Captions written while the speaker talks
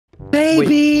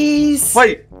Babies!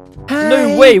 Wait. Hey.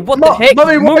 No way, what the heck?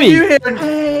 Mummy, what are you here?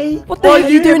 Hey! What the heck are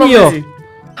you doing here?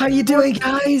 How you doing,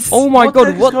 guys? Oh my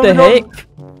god, what the heck?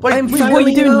 Wait, I'm what are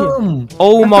you doing home. here?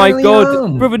 Oh I'm my finally god,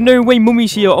 home. brother, no way,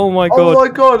 Mummy's here. Oh my god. Oh my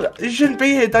god, you shouldn't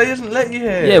be here. Daddy doesn't let you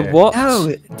here. Yeah, what?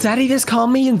 Oh, Daddy just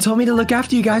called me and told me to look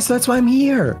after you guys, so that's why I'm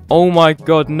here. Oh my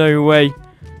god, no way. Yeah, What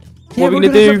are we we're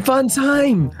gonna do? have a fun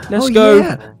time. Let's oh, go.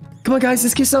 Yeah. Come on, guys,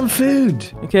 let's get some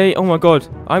food. Okay, oh my god.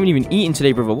 I haven't even eaten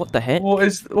today, brother. What the heck? What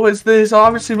is this? I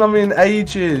haven't seen Mummy in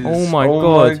ages. Oh my Oh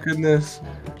god. my goodness.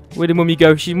 Where did Mummy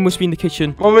go? She must be in the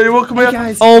kitchen. Mummy, welcome Hey, here.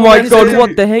 guys. Oh my I just god, got-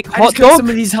 what the heck? I Hot just got dog? some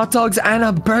of these hot dogs and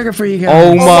a burger for you guys.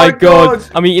 Oh my my god. god.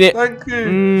 I'm eating it. Thank you.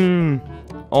 Mmm.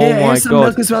 Oh Yeah, my here's some god.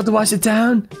 milk as well to wash it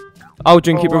down. I'll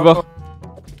drink it, brother.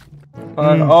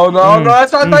 Oh no,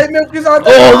 that's not date milk. It's not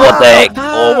Oh, what the heck?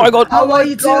 Oh my god. How my are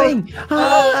you God. doing?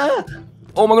 Ah.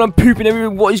 Oh my god, I'm pooping everywhere.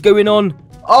 What is going on?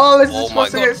 Oh, this is Oh my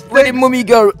supposed to god. get Where did stinks. Mummy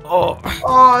go? Oh.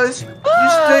 Oh, you stink.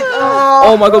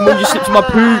 Oh my god, Mum just slipped in my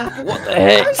poop. What the I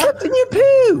heck? slept in your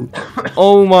poo.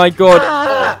 Oh my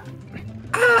god.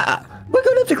 We're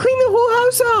gonna have to clean the whole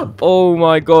house up. Oh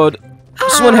my god.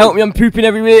 Someone help me, I'm pooping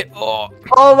everywhere. Oh,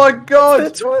 Oh my god.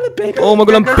 The toilet paper. oh my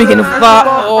god, I'm big and fat.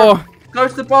 Oh, Go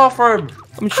to the bathroom.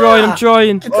 I'm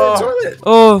trying. Get to the toilet.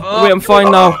 Oh, wait, I'm fine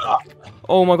now.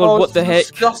 Oh my god, Oh, what the heck?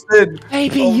 Disgusting.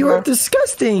 Baby, Oh, you no. are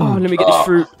disgusting. Oh, let me get this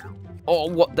fruit. Oh,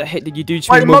 what the heck did you do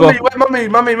to Wait, me, mother?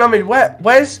 Mummy,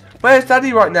 where's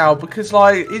Daddy right now? Because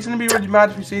like he's gonna be really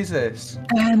mad if he sees this.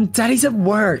 Daddy's at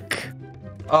work.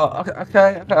 Oh,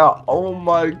 okay. Oh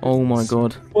my. Oh my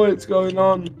god. What's going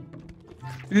on?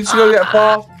 You need to go get a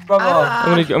bath, brother.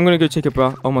 I'm gonna go take a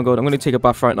bath. Oh my god, I'm gonna take a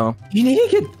bath right now. You need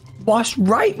to get washed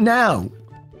right now.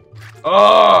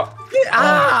 Oh.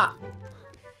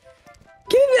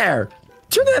 Get in there.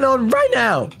 Turn that on right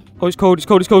now. Oh, it's cold.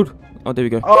 Oh, there we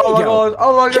go. Oh my you go. god.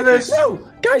 Oh my goodness. No,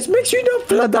 guys, make sure you don't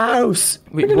flood the house.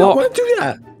 Wait, we do not what? want to do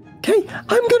that. Okay,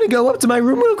 I'm gonna go up to my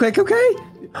room real quick. Okay.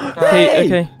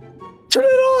 Okay. Turn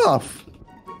it off.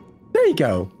 There you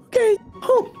go. Okay.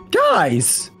 Oh,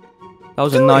 guys. That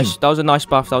was a nice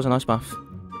bath.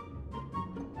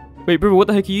 Wait, brother, what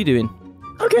the heck are you doing?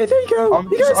 Okay, there you go.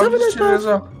 You guys have a nice chilling as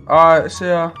bath. well. Alright, see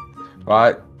ya.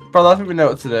 Right. Brother, I think we know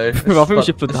what to do. I think we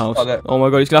should flood the house. Let's flood it. Oh my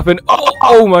god, it's gonna happen.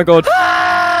 Oh my god.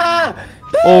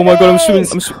 Oh my god, I'm swimming.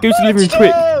 Go to the living room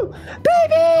quick.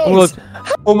 Babies! Oh my god.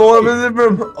 Oh my god, I'm in the living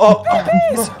room. Oh.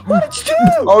 Babies! What did you do?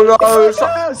 Oh no. It's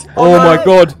house. Oh my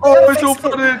god. Oh, it's all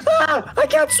flooded. I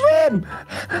can't swim.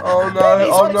 Oh no.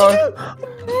 Babies, Oh what no.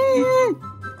 did you do?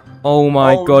 Oh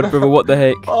my Oh, god, no. brother, what the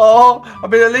heck? Oh, I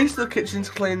mean, at least the kitchen's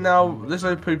clean now. There's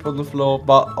no poop on the floor,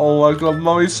 but oh my god,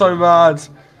 Mummy's so mad.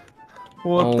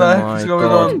 What Oh the heck my is going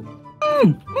God.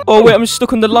 on? Oh wait, I'm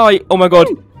stuck on the light. Oh my god.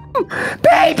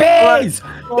 Babies!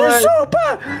 What? You're so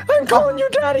bad. I'm calling you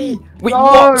daddy. Wait, No,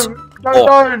 what? no, Oh.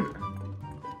 don't.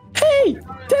 Hey,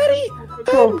 daddy!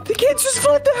 The kids just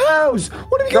flooded the house.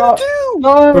 What are we gonna do?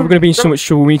 No. We're gonna be in so much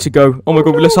trouble. We need to go. Oh my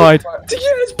god, let's hide.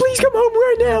 Yes, please come home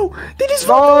right now. They just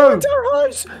No. flooded the entire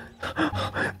house.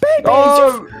 Babies,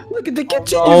 No. look at the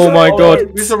kitchen. Oh you my flooded God. it.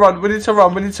 We need to run. We need to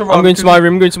run. I'm going to my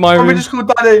room. Mummy just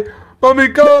called Daddy. Mummy,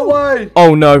 go away.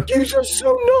 Oh no. You are so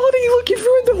naughty. Look, you've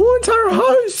ruined the whole entire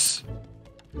house.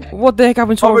 What the heck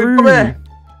happened to our Mummy, come room? here.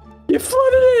 You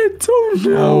flooded it. Oh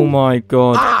no. Oh my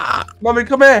god. Mummy,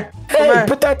 come here. Come Hey, here.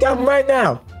 put that down right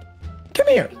now. Come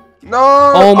here. No.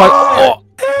 Oh my. Oh.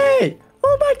 Hey!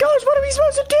 Oh my gosh, what are we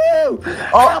supposed to do?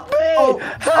 Oh, Help me! oh,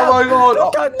 Help! oh my God.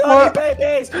 Look at What? naughty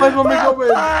babies! Where's Mummy going? Where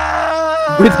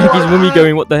the heck is Mummy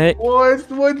going? What the heck? What's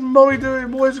Mummy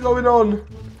doing? What is going on?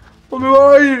 Mummy, where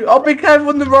are you? Oh, be careful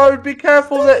on the road. Be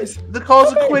careful. The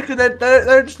cars are quick and they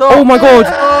don't stop. Oh my god.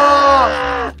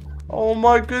 Ah! Oh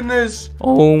my goodness.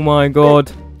 Oh my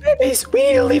god. Babies, we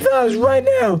need to leave the house right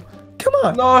now. Come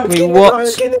on. No. Let's Wait, get in the what? car,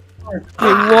 let's get in the car.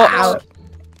 Wait, what?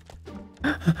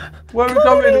 Where are we Come on,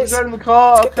 going? We're babies. going in the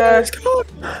car. Let's get Okay. let's go.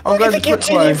 I'm Look going at the the quick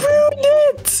kitchen, way. you've ruined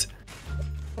it.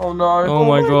 Oh no. Oh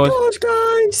my god. gosh,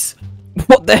 guys.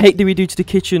 What the heck did we do to the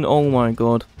kitchen? Oh my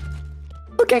god.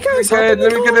 Okay, guys, hop Okay, in the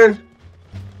let me car. get in.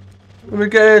 Let me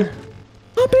get in.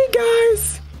 Hop in,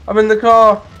 guys. I'm in the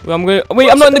car. Wait,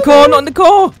 I'm not in the car. I'm not in the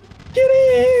car. Get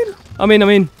in. I'm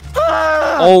in.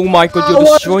 Ah! Oh my god, you're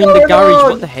What's destroying the going garage. on?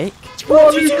 What the heck?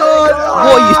 What have you done?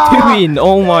 What are you doing?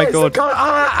 Oh my Guys, god. the car-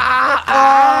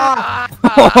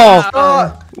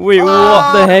 Oh. Wait,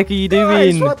 what the heck are you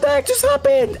Guys, doing? what the heck just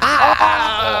happened?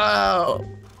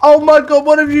 Oh my god,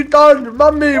 what have you done?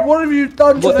 Mummy, what have you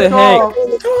done What to the the car? heck? In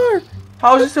the car.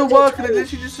 How is it still working? It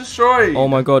literally just destroyed. Oh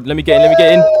my god, let me get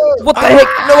in. What the heck?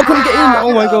 No, I couldn't get in.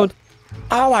 Oh my god.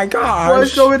 Oh my gosh. What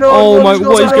is going on? Oh my-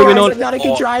 what is going Guys, on? I'm not a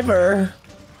good driver.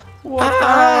 What the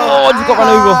hell? I just got run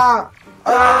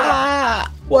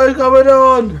over. What is going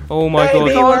on? Oh my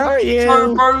Baby, god. where are you?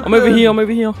 I'm over here. I'm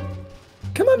over here.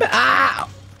 Come on, ah!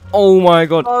 Oh my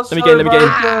god. Oh, Let me get in. Let me get in.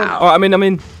 broken. Alright, I'm in. I'm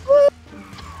in.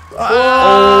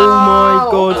 Oh my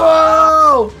god.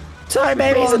 Whoa! Sorry,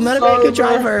 baby, he's a Oh, little bit so good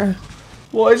driver.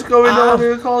 What is going on?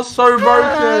 The car's so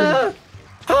broken.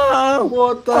 Oh!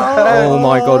 What the heck? Oh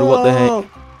my god, what the heck?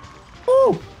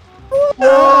 Oh!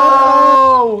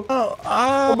 Whoa! Oh!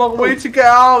 I'm on my way to get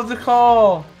out of the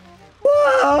car.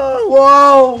 Whoa!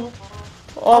 Whoa!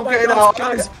 I'm my getting gosh, out.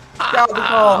 guys. Get out of the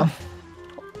car.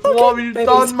 What have you babies.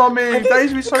 done, mummy? I think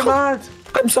Daisy be so the mad.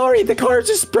 I'm sorry, the car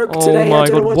just broke Oh today. I my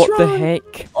don't know god, what's what the wrong.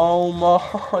 heck? Oh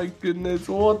my goodness,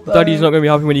 what the Daddy's heck? not going to be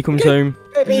happy when he comes home.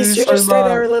 Baby, This is you so just stay bad.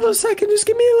 there a little second. Just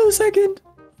give me a little second.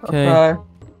 Okay.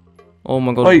 Oh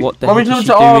my god, Wait, what the mummy heck is took she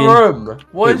to our doing? room.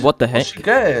 Wait, what the What's heck? she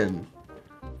getting?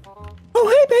 Oh,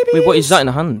 hey, baby. Wait, what is that in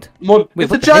the hand? Wait, Wait,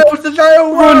 it's the what the jail, heck? it's the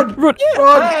jail, run! Run! Yeah,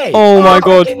 Run. hey. Oh my Get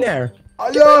god. in there.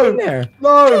 I Get back in know! there.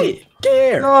 No! Hey, get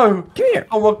here. No! Come here.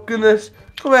 Oh my goodness.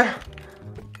 Come here.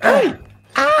 Hey.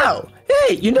 Ow.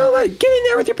 Hey, you know what? Get in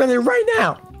there with your brother right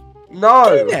now. No!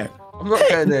 Get in there. I'm not Hey.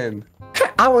 getting in.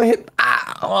 I will hit.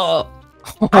 Ow.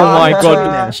 Oh my no.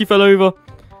 god, she fell over.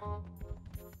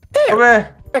 Come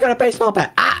here. I got a baseball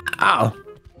bat. Ow.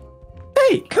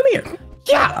 Hey, come here.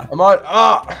 Yeah. Am I?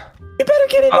 Ah! You better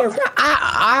get in there.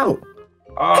 Ow.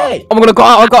 Ah! Hey. Oh my god, I got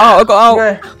out, I got out, I got Come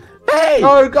out. here. Hey.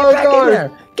 Go, Get go, back go. in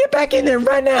there. Get back in there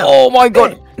right now. Oh my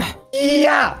god.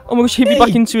 Yeah. Oh my gosh, hit me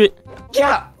back into it.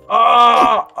 Yeah.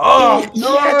 Ah! Ah! Yeah,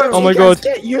 No! that's Oh what my you guys god.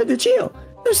 get. You're in the jail.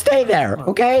 No, stay there,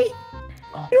 okay?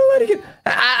 You don't let it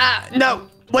get. No.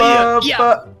 What you?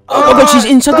 Yeah. Oh my god, she's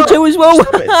inside the jail as well.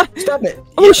 Stop it. Stop it.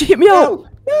 Oh my gosh, she hit me out.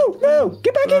 No.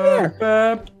 Get back in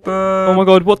there. Oh my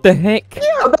god, what the heck?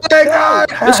 Yeah.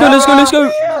 Let's go, let's go, let's go.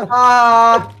 Yeah.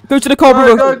 Ah! Go to the car,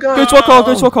 Go, brother. go, go. Go to our car,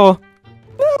 go to our car.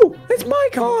 No, it's my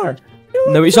car.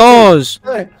 You No, it's ours.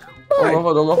 Hey, Oh my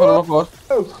god, oh my god, oh my god.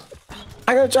 Oh,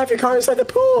 I gotta drive your car inside the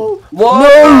pool. What?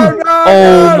 No! No!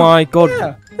 Oh my god.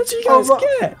 Yeah, that's what you Oh, guys my-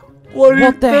 get. What are you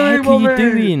What the heck are you Mummy?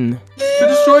 doing? You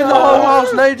destroyed the whole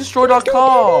house, now you destroyed our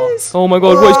car. Babies. Oh my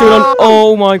god, what is going on?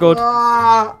 Oh my god.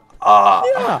 Ah! Ah!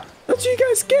 Yeah, that's what you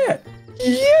guys get.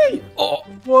 Yay! Oh,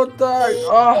 What the heck?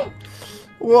 Ah!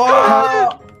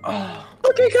 What?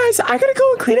 Okay, guys, I gotta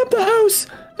go and clean up the house.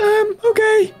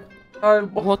 Okay.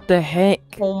 what the heck?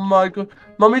 Oh my god.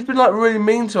 Mummy's been like really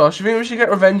mean to us. You think we should get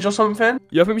revenge or something?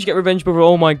 Yeah, I think we should get revenge, brother.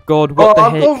 Oh my god, what the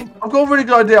heck? I've got a really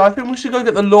good idea. I think we should go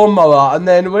get the lawnmower, and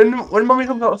then when Mummy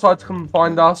comes outside to come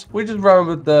find us, we just run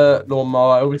with the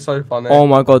lawnmower. It'll be so funny. Oh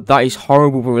my god, that is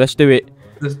horrible, bro. Let's do it.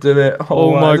 Let's do it.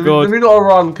 Oh my Then god. we gotta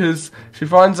run because she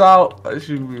finds out,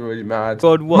 she'll be really mad.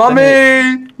 God, what the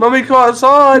heck? Mummy, come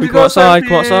outside. We We go outside,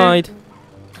 go outside.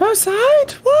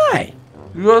 Outside? Why?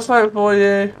 We got something for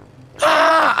you.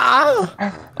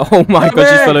 Oh my god,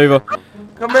 she fell over.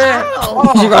 Come here.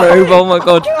 She ran over, oh my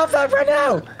god. Get off that right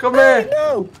now. Come Hey, here.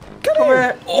 no. Come Come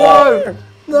here. here.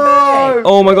 No. No.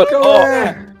 Oh my god. Come Oh,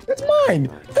 here. That's mine.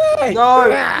 Hey. No.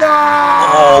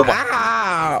 Oh, No.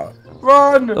 wow.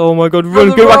 Run. oh my god, run,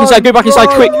 go back inside,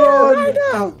 quick. Run. Right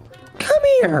now. Come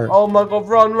here. Oh my god,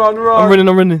 run. I'm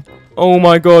running. Oh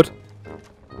my god.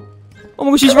 Oh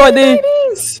my god, she's right there.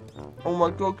 Babies. Oh my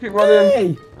god, keep running.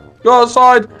 Hey. Go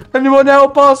outside. Anyone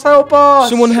help us? Help us.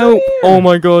 Someone help. Oh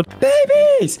my god.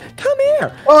 Babies. Come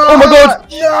here. Oh my god.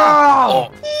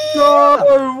 No.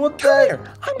 No. What the Come heck?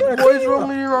 here. I'm gonna What clean is you wrong up.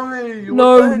 with you, Mummy? What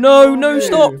No, the heck is no, wrong no, with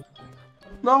stop. you?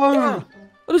 No. Yeah. Oh,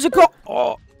 there's a cop.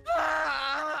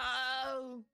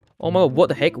 Oh my god, what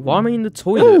the heck? Why am I in the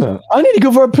toilet? I need to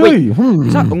go for a poo. Wait,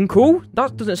 Is that Uncle?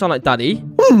 That doesn't sound like Daddy.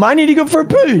 I need to go for a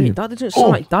poo. Wait, that doesn't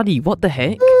sound like Daddy. What the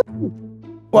heck?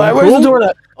 Why, where's the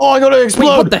toilet? Oh, I gotta explode.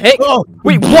 Wait, what the heck? Oh.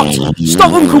 Wait, what?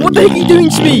 Stop, Uncle! What the heck are you doing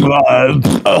to me?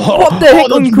 What the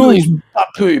heck, Uncle?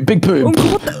 Poo, big poo. Uncle,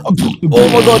 what the? Oh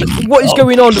my god, what is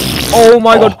going on? Oh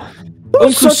my god.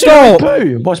 Uncle, Such a stop!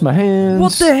 big poo. Wash my hands.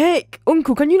 What the heck?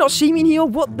 Uncle, can you not see me in here?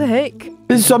 What the heck?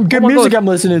 This is some good Oh my music God. I'm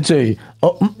listening to.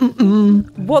 Oh,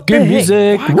 What Good the heck?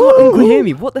 music. Why can't Woo. Uncle hear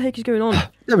me? What the heck is going on?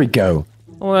 There we go.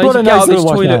 Oh, I need What to a get out nice of this little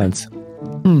wash my toilet.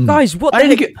 hands. Guys, what the I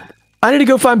need heck? to go. I need to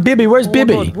go find Bibby. Where's Oh my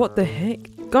Bibby? God, what the heck?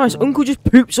 Guys, Uncle just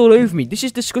poops all over me. This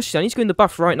is disgusting. I need to go in the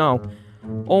bath right now.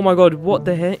 Oh my god, what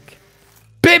the heck?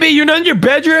 Bibby, you're not in your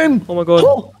bedroom. Oh my god.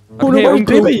 Oh, I can no, hear where's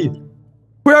Uncle. Bibby?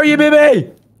 Where are you,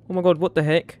 Bibby? Oh my god, what the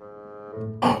heck?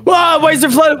 Ah, why is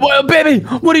there flood? Well, Bibby,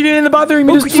 what are you doing in the bathroom?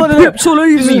 You Uncle, just you flooded pooped all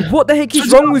over me. What the heck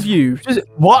is wrong with you?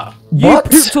 What? You What?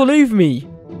 pooped all over me.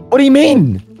 What do you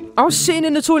mean? I was sitting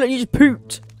in the toilet and you just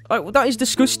pooped. Like, that is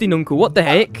disgusting, Uncle. What the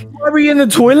heck? Why were you in the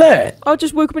toilet? I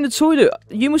just woke up in the toilet.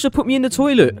 You must have put me in the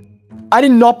toilet. I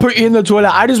did not put you in the toilet.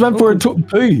 I just went for a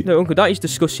poo. No, Uncle, that is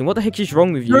disgusting. What the heck is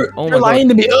wrong with you? You're lying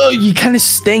to me. Oh, you kind of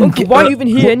stink. Uncle, why are you even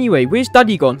here anyway? Where's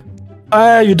Daddy gone?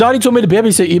 Your daddy told me to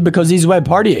babysit you because he's away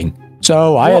partying.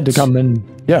 So I had to come in.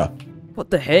 Yeah. What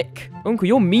the heck? Uncle,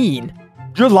 you're mean.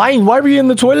 You're lying. Why were you in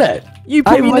the toilet? You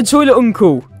put me in the toilet,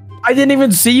 Uncle. I didn't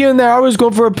even see you in there. I was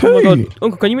going for a poo. Oh my God.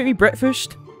 Uncle, can you make me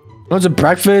breakfast? What's a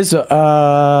breakfast?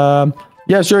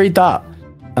 Yeah, sure, eat that.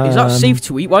 Is that safe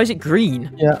to eat? Why is it green?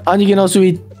 Yeah, and you can also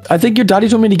eat... I think your daddy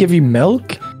told me to give you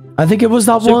milk. I think it was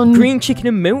that one. Green chicken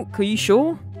and milk, are you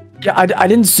sure? Yeah, I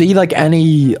didn't see, like,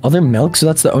 any other milk, so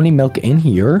that's the only milk in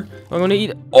here. I'm gonna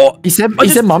eat... Oh! He said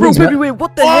mommy's milk. Everywhere.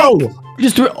 What the heck? You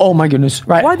just threw it... Oh, my goodness.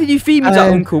 Right. Why did you feed me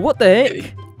that, Uncle? What the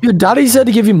heck? Your daddy said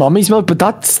to give you mommy's milk, but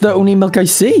that's the only milk I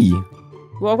see.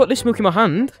 Well, I've got this milk in my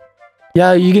hand.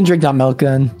 Yeah, you can drink that milk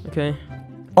then. Okay.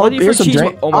 Oh, here's some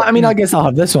drink. I mean, I guess I'll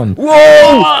have this one. Whoa!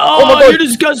 Oh my God! You're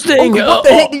disgusting! Uncle, what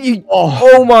the heck did you...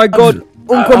 Oh my God!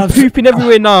 Uncle, I'm pooping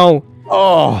everywhere now.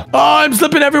 Oh, I'm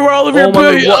slipping everywhere all over your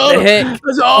poo. What the heck?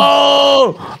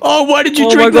 Oh, why did you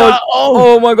drink that?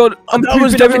 Oh my God! I'm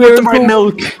pooping everywhere, Uncle.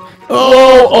 Milk.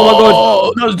 Oh my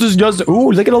God! That was disgusting.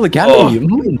 Ooh, look at all the candy.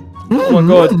 Oh my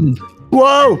God!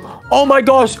 Whoa! Oh my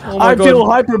gosh! I feel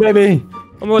hyper, baby.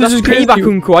 Oh my God, that's payback,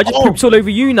 Uncle. I just pooped all over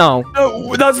you now.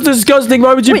 No, that's disgusting.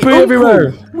 Why would you poo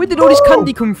everywhere? Where did all this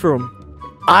candy come from?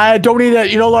 I don't eat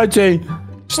it. You don't like to.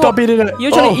 Stop eating it.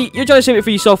 You're trying to eat. You're trying to save it for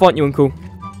yourself, aren't you, Uncle?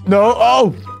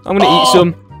 No. I'm gonna eat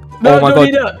some. No, oh my don't God!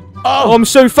 Eat it. Oh, I'm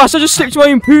so fast. I just slipped my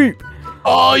own poop.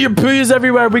 Oh, your poo is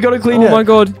everywhere. We gotta clean it. Oh my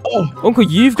God! Uncle,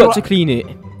 you've got to clean it.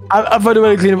 I've found a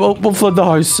way to clean it. We'll flood the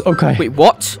house. Okay. Wait,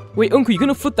 what? Wait, Uncle, you're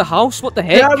gonna flood the house? What the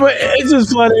heck? Yeah, but it's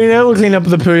just flooding. It'll clean up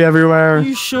the poo everywhere. Are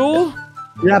you sure?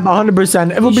 Yeah,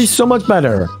 100%. It will be so much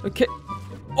better. Okay.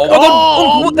 Oh my God!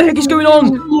 Uncle, what the heck is going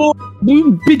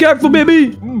on? Be careful,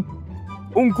 baby.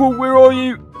 Uncle, where are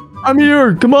you? I'm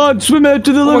here. Come on, swim out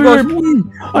to the living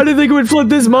room. I didn't think it would flood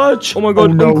this much. Oh my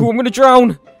God, Uncle, I'm gonna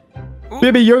drown.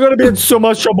 Baby, you're gonna be in so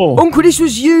much trouble. Uncle, this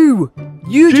was you.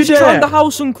 You just drowned the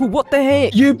house, Uncle. What the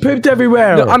heck? You pooped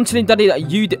everywhere. No, I'm telling Daddy that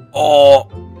you did. Oh.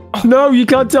 No, you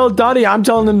can't tell Daddy. I'm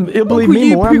telling him. He'll believe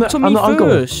me more. You pooped on me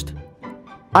first.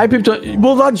 I pooped on...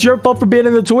 Well, that's your fault for being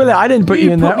in the toilet. I didn't put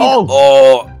you in there.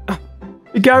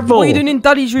 Be careful. What are you doing in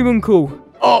Daddy's room, Uncle?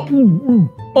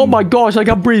 Oh my gosh, I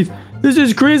can't breathe. This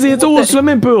is crazy. It's all a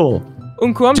swimming pool.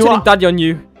 Uncle, I'm telling Daddy on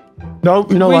you. No,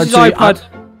 you're not allowed to. Where's his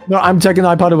iPad? No, I'm taking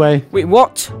the iPad away. Wait,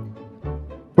 what?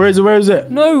 Where is it? Where is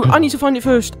it? No, I need to find it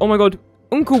first. Oh my God.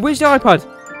 Uncle, where's the iPad?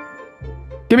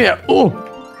 Give me it. Oh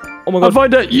my God. I'll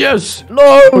find it. Yes.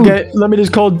 No. Okay, let me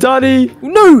just call Daddy.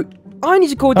 No. I need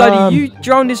to call Daddy. You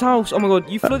drowned his house. Oh my God.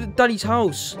 You flooded Daddy's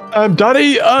house.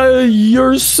 Daddy,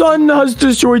 your son has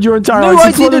destroyed your entire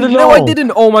house. No, I didn't. No, I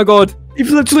didn't. Oh my God. He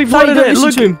literally flooded it.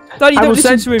 Look. Daddy, don't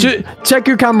listen to him. Check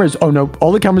your cameras. Oh no,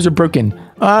 all the cameras are broken.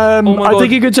 I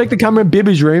think you could check the camera in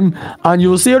Baby's room, and you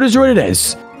will see how destroyed it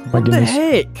is. What the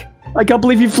heck? I can't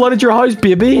believe you flooded your house,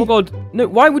 baby. Oh God. No,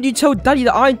 why would you tell Daddy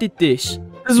that I did this?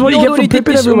 This is what you get for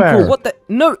pooping everywhere. Uncle. What the?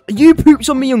 No, you poops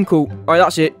on me, Uncle. Alright,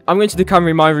 that's it. I'm going to the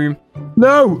camera in my room.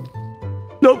 No,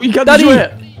 you can't destroy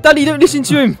it. Daddy, don't listen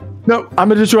to him. No, I'm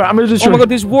gonna destroy it. I'm gonna destroy it. Oh my God,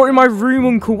 there's water in my room,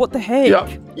 Uncle. What the heck? Yeah.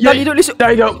 Daddy, don't listen.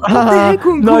 There you go. What the heck,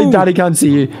 Uncle? No, Daddy can't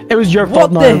see you. It was your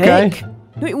fault, man, okay?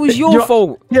 No, it was your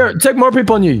fault. Here, take more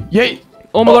poop on you. Yeah.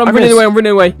 Oh my God, I'm running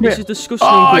away. This is disgusting,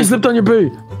 Uncle. I slipped on your poo.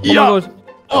 Oh my God.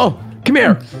 Oh, come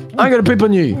here. I'm gonna poop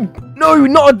on you. No,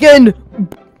 not again.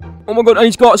 Oh my God, I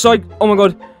need to go outside. Oh my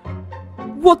God.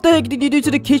 What the heck did you do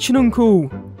to the kitchen, Uncle?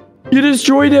 You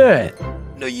destroyed it.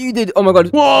 No, you did. Oh my God.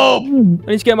 Whoa.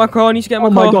 I need to get my car. Oh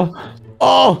my God.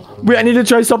 Oh, wait, I need to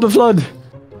try to stop the flood.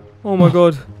 Oh my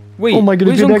God. Wait. Oh my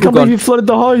goodness, baby, I can't believe you flooded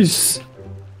the house.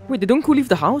 Wait, did Uncle leave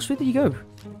the house? Where did he go?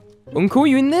 Uncle,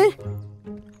 you in there?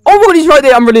 Oh my God, he's right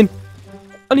there. I'm running.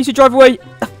 I need to drive away.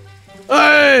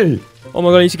 Hey. Oh my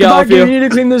God, I need to get out of here. You need to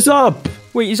clean this up.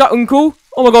 Wait, is that Uncle?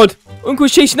 Oh my God.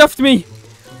 Uncle's chasing after me.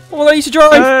 Oh my God, I need to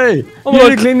drive. Hey. Oh my God. God.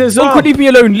 Need to clean this up. Uncle, leave me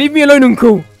alone. Leave me alone,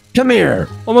 Uncle. Come here.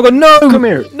 Oh my God, no. Come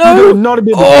here. No. Not a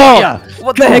bit. Oh, yeah.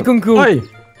 What the heck, Uncle? Hey.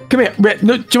 Come here. Wait,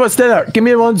 no, do you want to stay there? Give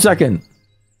me 1 second.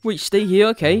 Wait, stay here,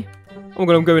 okay. Oh my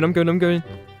God, I'm going.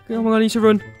 Oh my God, I need to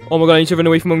run. Oh my God, I need to run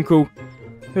away from Uncle.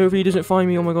 Hopefully he doesn't find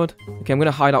me. Oh my God. Okay, I'm going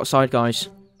to hide outside, guys.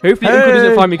 Hopefully Uncle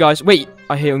doesn't find me, guys. Wait,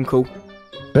 I hear Uncle.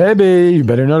 Baby, you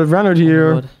better not have run out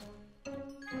here. Oh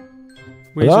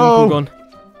where's Uncle gone?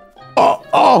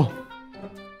 Oh.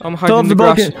 I'm hiding in the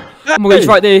grass. Hey. Oh my God, he's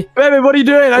right there. Baby, what are you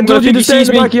doing? I told you to stay in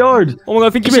the backyard. Oh my God, I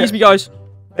think he sees me, guys.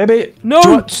 Baby,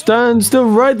 no. Stand still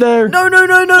right there. No.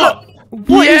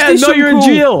 What is this, no, you're in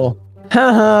jail.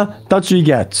 Haha, that's what you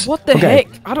get. What the heck?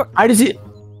 I just see.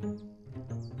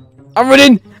 I'm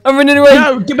running away.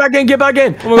 No, get back in, get back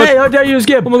in. Oh my Hey, how dare you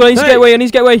skip? Oh my god, I need to get away, I need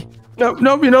to get away. No,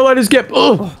 no, you're not allowed to skip.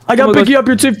 Oh, I gotta my pick God. you up,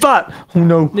 you're too fat. Oh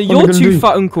no. No, What am I you're gonna too do?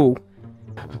 fat, Uncle.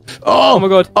 Oh, my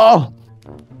God. Oh,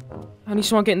 I need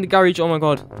someone to get in the garage. Oh my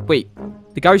god. Wait,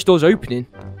 the garage door's opening.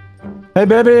 hey,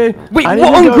 baby. Wait, I need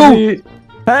what, to go Uncle? see-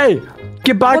 Hey,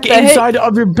 get back What the heck? inside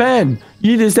of your pen.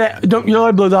 You need to stay. Don't, you know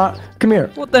I blew that. Come here.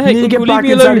 What the heck, You need to Uncle? get back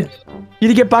Leave me inside. alone. You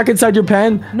need to get back inside your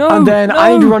pen. No, And then I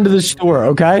need to no. run to the store,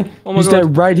 okay? Oh my you stay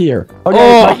God. right here. Okay.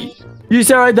 Oh. Like, you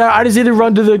stay right there. I just need to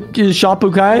run to the shop,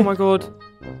 okay? Oh my god.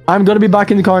 I'm gonna be back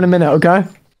in the car in a minute, okay?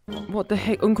 What the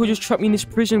heck? Uncle just trapped me in this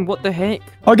prison. What the heck?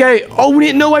 Okay. Oh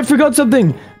wait, no, I forgot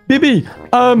something. Bibi, Wait,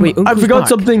 I Uncle's forgot back.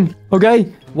 something. Okay.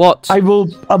 What?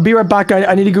 I'll be right back.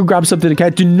 I need to go grab something. Okay.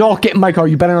 Do not get in my car.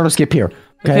 You better not escape here.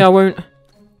 Okay. Okay, I won't.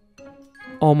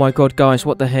 Oh my god, guys,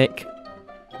 what the heck?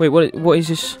 Wait, what is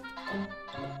this?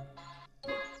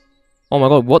 Oh my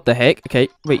god, what the heck? Okay,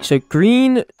 wait, so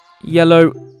green,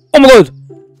 yellow... Oh my god!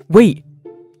 Wait!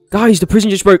 Guys, the prison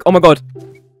just broke. Oh my god.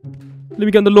 Let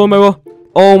me get on the lawnmower.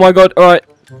 Oh my god, alright.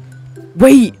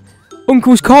 Wait!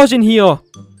 Uncle's car's in here!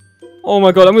 Oh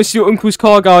my god, I'm gonna steal Uncle's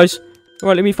car, guys.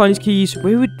 Alright, let me find his keys.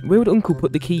 Where would Uncle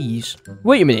put the keys?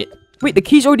 Wait a minute. Wait, the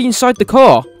key's already inside the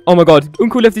car. Oh my god,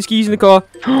 Uncle left his keys in the car.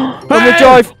 I'm gonna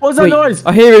drive. What's that Wait, noise?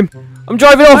 I hear him. I'm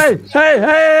driving off.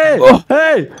 Hey! Oh.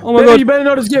 Hey! Oh my Baby, God. you better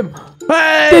not escape.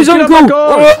 Hey! There's get out Uncle. my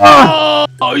car. Oh.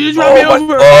 Oh, you just ran me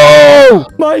over. Oh!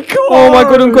 My car. Oh my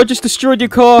god, Uncle, I just destroyed your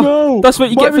car. No. That's what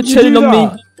you Why get for would you telling do on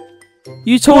that? me.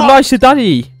 You told What? lies to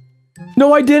Daddy.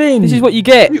 No, I didn't. This is what you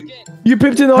get. You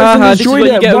pipped in the Haha, ice and this is destroyed what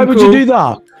you it. get, Why would you Uncle. do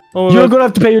that? Oh my You're god. gonna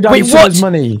have to pay your daddy Wait, so much what?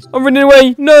 money. I'm running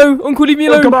away. No, Uncle, leave me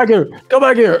Oh, alone. come back here. Come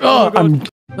back here. Oh Oh, my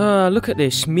God. Look at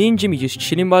this. Me and Jimmy just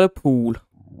chilling by the pool.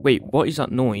 Wait, what is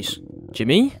that noise?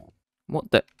 Jimmy?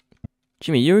 What the?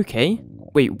 Jimmy, you okay?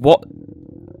 Wait, what?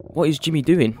 What is Jimmy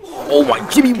doing? Oh my,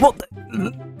 Jimmy, what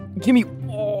the? Jimmy,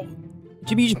 oh.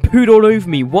 Jimmy just pooed all over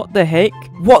me. What the heck?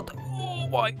 What? Oh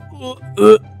my.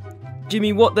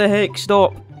 Jimmy, what the heck?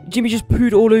 Stop. Jimmy just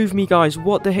pooed all over me, guys.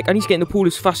 What the heck? I need to get in the pool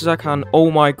as fast as I can.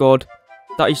 Oh my god.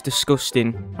 That is disgusting.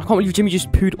 I can't believe Jimmy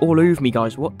just pooed all over me,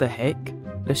 guys. What the heck?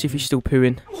 Let's see if he's still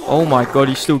pooing. Oh my god,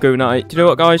 he's still going at it. Do you know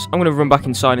what, guys? I'm going to run back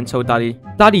inside and tell Daddy.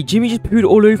 Daddy, Jimmy just pooed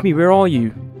all over me. Where are you?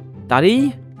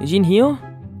 Daddy? Is he in here?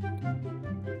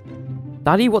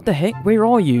 Daddy, what the heck? Where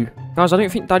are you? Guys, I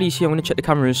don't think Daddy's here. I'm going to check the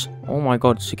cameras. Oh my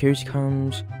god, security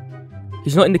cams.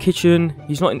 He's not in the kitchen.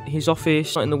 He's not in his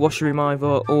office. Not in the washroom either.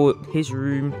 Or his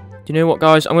room. Do you know what,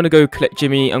 guys? I'm going to go collect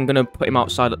Jimmy. I'm going to put him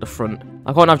outside at the front.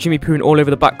 I can't have Jimmy pooing all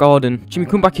over the back garden. Jimmy,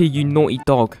 come back here, you naughty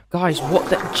dog. Guys, what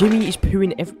the? Jimmy is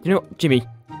pooing you know what? Jimmy.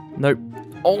 Nope.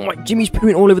 Oh my, Jimmy's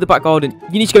pooing all over the back garden.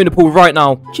 You need to go in the pool right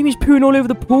now. Jimmy's pooing all over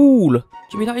the pool.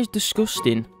 Jimmy, that is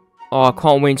disgusting. Oh, I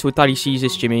can't wait until Daddy sees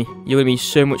this, Jimmy. You're going to be in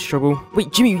so much trouble.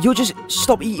 Wait, Jimmy, you're just...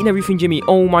 Stop eating everything, Jimmy.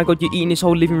 Oh my god, you're eating this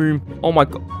whole living room. Oh my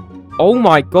god. Oh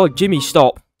my god, Jimmy,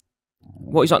 stop.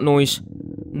 What is that noise?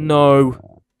 No.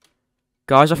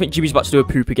 Guys, I think Jimmy's about to do a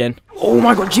poop again. Oh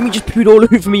my god, Jimmy just pooed all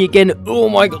over me again. Oh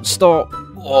my god, stop.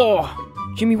 Oh.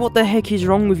 Jimmy, what the heck is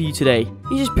wrong with you today?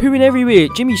 He's just pooing everywhere.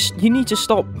 Jimmy, you need to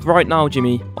stop right now,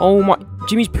 Jimmy. Oh my...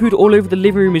 Jimmy's pooed all over the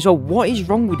living room as well. What is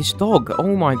wrong with this dog?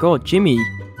 Oh my god, Jimmy.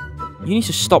 You need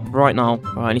to stop right now.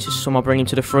 Alright, I need to somehow bring him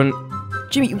to the front.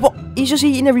 Jimmy, what? He's just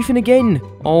eating everything again.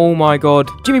 Oh my god.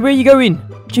 Jimmy, where are you going?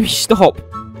 Jimmy, stop.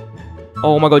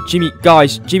 Oh my god, Jimmy.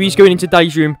 Guys, Jimmy's going into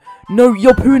Daddy's room. No,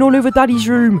 you're pooing all over Daddy's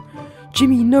room.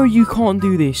 Jimmy, no, you can't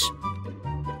do this.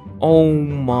 Oh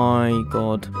my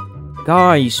god.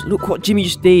 Guys, look what Jimmy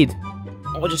just did.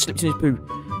 Oh, I just slipped in his poo.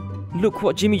 Look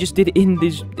what Jimmy just did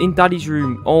in Daddy's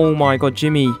room. Oh my god,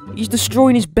 Jimmy. He's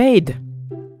destroying his bed.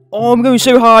 Oh, I'm going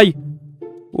so high.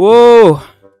 Whoa.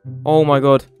 Oh my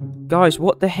god. Guys,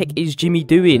 what the heck is Jimmy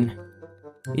doing?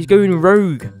 He's going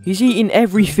rogue. He's eating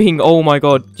everything. Oh my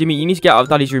god. Jimmy, you need to get out of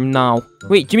Daddy's room now.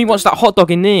 Wait, Jimmy wants that hot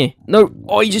dog in there. No.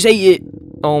 Oh, he just ate it.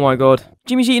 Oh my god.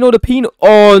 Jimmy's eating all the peanut.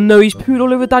 Oh no, he's pooed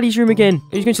all over Daddy's room again.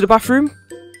 He's going to the bathroom.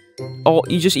 Oh,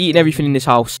 he's just eating everything in this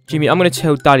house. Jimmy, I'm going to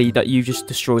tell Daddy that you just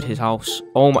destroyed his house.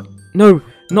 Oh my... No,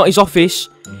 not his office.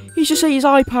 He's just ate his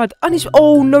iPad. And his...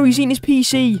 Oh no, he's eating his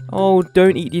PC. Oh,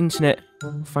 don't eat the internet.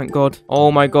 Thank God.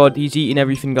 Oh my god, he's eating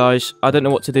everything, guys. I don't know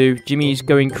what to do. Jimmy is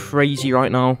going crazy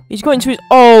right now. He's got into his...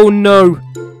 Oh no.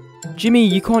 Jimmy,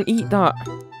 you can't eat that.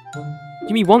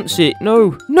 Jimmy wants it.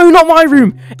 No. No, not my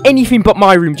room. Anything but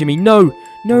my room, Jimmy. No.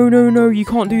 No, no, no. You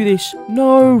can't do this.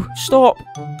 No. Stop.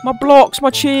 My blocks. My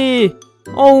chair.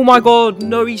 Oh my god.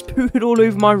 No, he's pooed all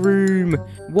over my room.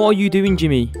 What are you doing,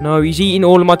 Jimmy? No, he's eating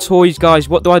all of my toys, guys.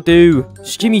 What do I do?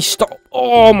 Jimmy, stop.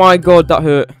 Oh my god, that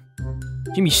hurt.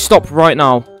 Jimmy, stop right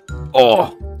now.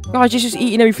 Oh. Guys, he's just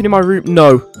eating everything in my room.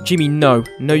 No, Jimmy, no.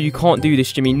 No, you can't do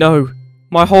this, Jimmy. No.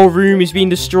 My whole room is being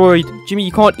destroyed. Jimmy,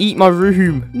 you can't eat my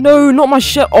room. No, not my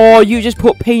shell. Oh, you just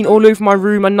put paint all over my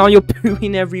room and now you're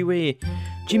pooing everywhere.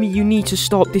 Jimmy, you need to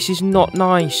stop. This is not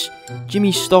nice.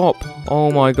 Jimmy, stop.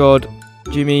 Oh my god.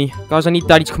 Jimmy. Guys, I need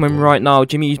Daddy to come in right now.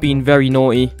 Jimmy is being very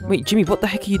naughty. Wait, Jimmy, what the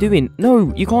heck are you doing?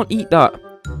 No, you can't eat that.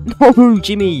 No,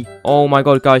 Jimmy. Oh my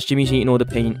god, guys, Jimmy's eating all the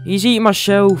paint. He's eating my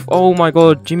shelf. Oh my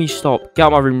god, Jimmy, stop. Get out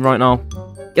of my room right now.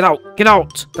 Get out! Get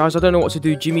out! Guys, I don't know what to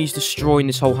do. Jimmy's destroying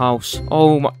this whole house.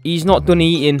 Oh my... He's not done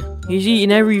eating. He's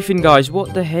eating everything, guys.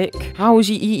 What the heck? How is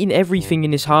he eating everything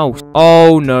in this house?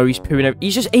 Oh no, he's pooing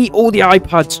He's just ate all the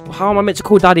iPads. How am I meant to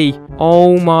call Daddy?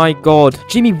 Oh my god.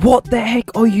 Jimmy, what the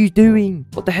heck are you doing?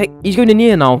 What the heck? He's going in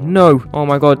here now. No. Oh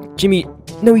my god. Jimmy...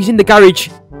 No, he's in the garage.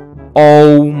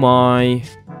 Oh my...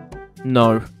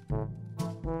 No.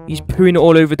 He's pooing it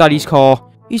all over Daddy's car.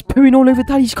 He's pooing all over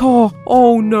Daddy's car.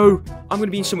 Oh no. I'm going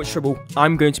to be in so much trouble.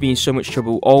 I'm going to be in so much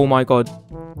trouble. Oh my god.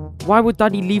 Why would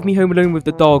Daddy leave me home alone with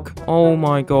the dog? Oh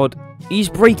my god. He's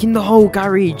breaking the whole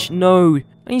garage. No. And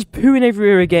he's pooing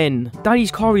everywhere again.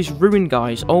 Daddy's car is ruined,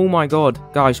 guys. Oh my god.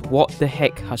 Guys, what the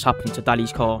heck has happened to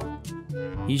Daddy's car?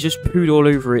 He's just pooed all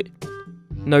over it.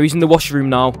 No, he's in the washroom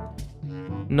now.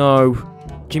 No.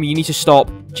 Jimmy, you need to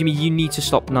stop. Jimmy, you need to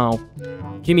stop now.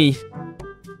 Jimmy.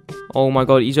 Oh my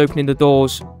god, he's opening the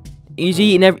doors. He's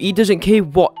eating he doesn't care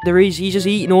what there is. He's just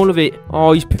eating all of it.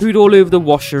 Oh, he's pooed all over the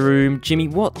washroom. Jimmy,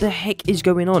 what the heck is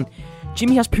going on?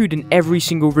 Jimmy has pooed in every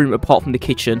single room apart from the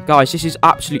kitchen. Guys, this is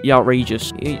absolutely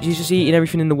outrageous. He's just eating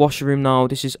everything in the washroom now.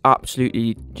 This is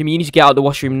absolutely... Jimmy, you need to get out of the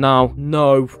washroom now.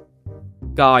 No.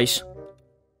 Guys.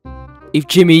 If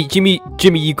Jimmy,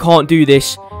 you can't do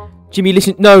this. Jimmy,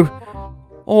 listen. No.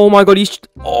 Oh my god, he's...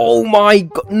 Oh my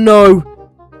god, no.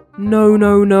 No,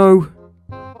 no, no.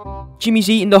 Jimmy's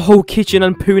eating the whole kitchen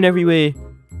and pooing everywhere.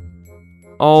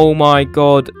 Oh my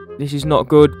god. This is not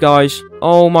good, guys.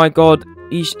 Oh my god.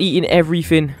 He's eating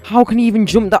everything. How can he even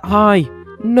jump that high?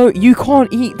 No, you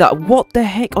can't eat that. What the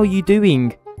heck are you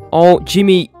doing? Oh,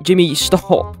 Jimmy,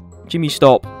 stop. Jimmy,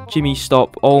 stop. Jimmy,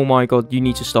 stop. Oh my god, you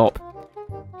need to stop.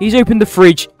 He's opened the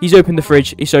fridge. He's opened the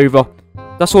fridge. It's over.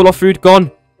 That's all our food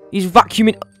gone. He's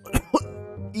vacuuming.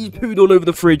 He's pooed all over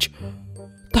the fridge.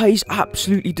 That is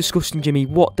absolutely disgusting, Jimmy.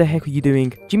 What the heck are you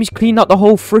doing? Jimmy's cleaned out the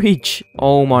whole fridge.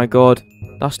 Oh my god.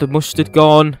 That's the mustard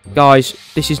gone. Guys,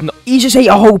 this is not... He just ate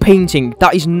a whole painting.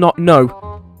 That is not...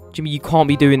 No. Jimmy, you can't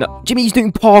be doing that. Jimmy, he's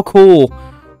doing parkour.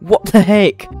 What the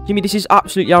heck? Jimmy, this is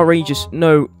absolutely outrageous.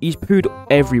 No, he's pooed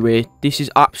everywhere. This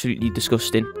is absolutely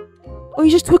disgusting. Oh,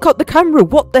 he just took out the camera.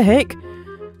 What the heck?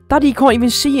 Daddy can't even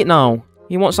see it now.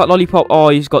 He wants that lollipop. Oh,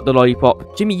 he's got the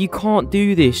lollipop. Jimmy, you can't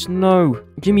do this. No.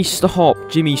 Jimmy, stop.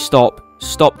 Jimmy, stop.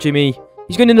 Stop, Jimmy.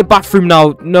 He's going in the bathroom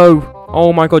now. No.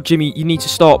 Oh my god, Jimmy, you need to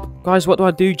stop. Guys, what do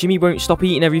I do? Jimmy won't stop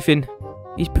eating everything.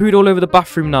 He's pooed all over the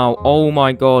bathroom now. Oh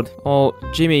my god. Oh,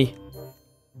 Jimmy.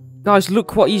 Guys,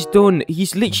 look what he's done.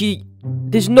 He's literally...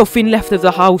 There's nothing left of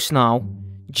the house now.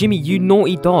 Jimmy, you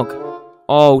naughty dog.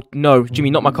 Oh, no. Jimmy,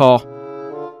 not my car.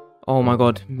 Oh my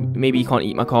god. Maybe he can't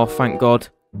eat my car. Thank god.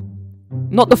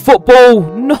 Not the football!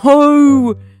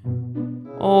 No!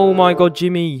 Oh my god,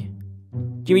 Jimmy.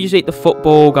 Jimmy just ate the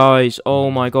football, guys.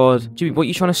 Oh my god. Jimmy, what are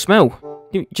you trying to smell?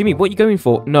 Jimmy, what are you going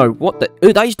for? No, what the...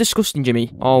 Oh, that is disgusting,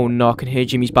 Jimmy. Oh no, I can hear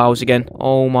Jimmy's bowels again.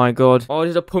 Oh my god. Oh,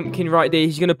 there's a pumpkin right there.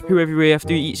 He's gonna poo everywhere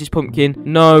after he eats his pumpkin.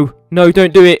 No. No,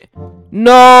 don't do it.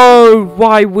 No!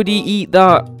 Why would he eat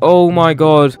that? Oh my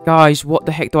god. Guys, what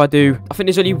the heck do I do? I think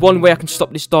there's only one way I can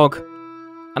stop this dog.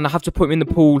 And I have to put him in the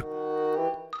pool.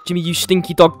 Jimmy, you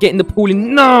stinky dog, get in the pool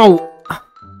now!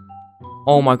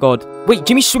 Oh my god. Wait,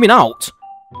 Jimmy's swimming out?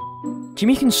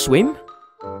 Jimmy can swim?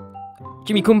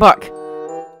 Jimmy, come back.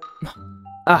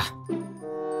 Ah.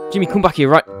 Jimmy, come back here,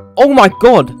 right? Oh my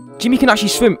god! Jimmy can actually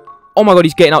swim. Oh my god,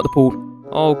 he's getting out the pool.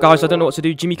 Oh, guys, I don't know what to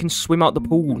do. Jimmy can swim out the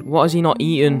pool. What has he not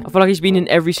eaten? I feel like he's been in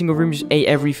every single room, just ate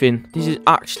everything. This is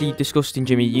actually disgusting,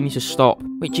 Jimmy. You need to stop.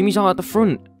 Wait, Jimmy's out at the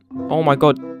front. Oh my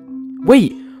god.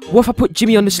 Wait, what if I put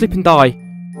Jimmy on the slip and die?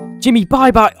 Jimmy,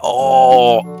 bye-bye.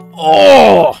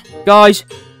 Oh. Guys,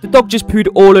 the dog just pooed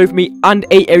all over me and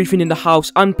ate everything in the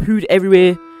house and pooed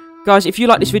everywhere. Guys, if you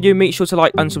like this video, make sure to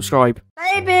like and subscribe.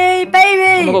 Baby!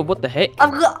 Oh my god, what the heck?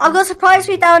 I've got a surprise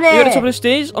for you down here. You're at the top of the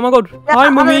stairs? Oh my god. Yeah, hi,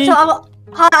 mummy.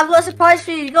 Hi, I've got a surprise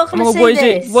for you. You gotta come and see what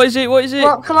this. Is it? What is it? What is it?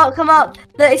 Come up.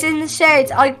 Look, it's in the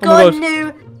shade. I got a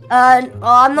new...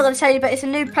 I'm not gonna tell you, but it's a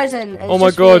new present. Oh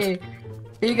my god.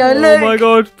 Here you go, look. Oh my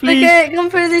god, please. Look at it, come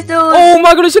through these doors. Oh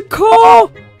my god, it's a car.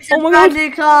 It's a brand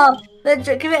new car. Look,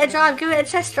 give it a drive, give it a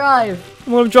test drive.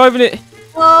 Well, I'm driving it.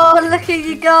 Oh, look at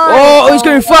you go. Oh, he's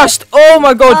going fast. Oh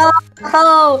my god.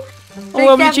 Oh,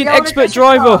 Oh, I'm literally an expert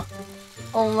driver.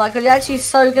 Oh my god, you're actually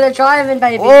so good at driving,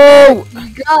 baby. Oh!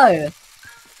 Go.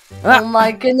 Oh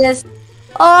my goodness.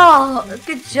 Oh,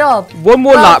 good job. One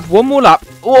more lap.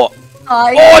 Oh,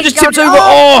 I just tipped over.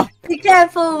 Oh! Be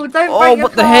careful. Don't break your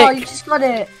what the car. heck? You just got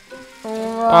it.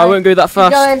 I won't go that Keep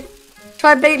fast. going.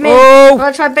 Try and beat me. Oh! I'm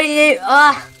gonna try and beat you.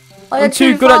 I'm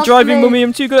too good at driving, Mummy.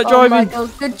 I'm too good at driving. Oh my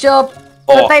god, good job.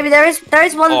 But baby, there is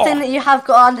one thing that you have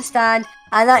got to understand,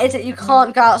 and that is that you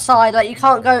can't go outside. Like, you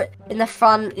can't go in the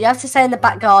front. You have to stay in the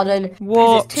back garden.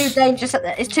 What? It's too dangerous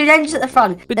it's too dangerous at the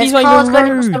front. But There's these aren't cars even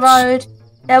going across the roads. road.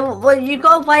 Yeah, well, you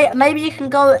gotta wait. Maybe you can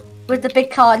go with the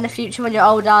big car in the future when you're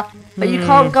older, but you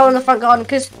can't go in the front garden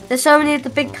because there's so many of the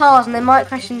big cars and they might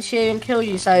crash into you and kill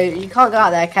you. So you can't go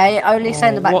out there, okay? Only stay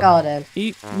in the back garden.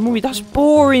 Mummy, that's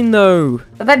boring though.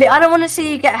 But baby, I don't want to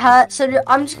see you get hurt, so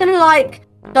I'm just gonna like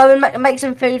go and make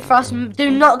some food for us. Do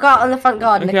not go out in the front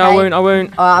garden, okay? I won't.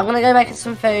 Alright, I'm gonna go make us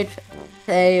some food.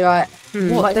 Hey, right.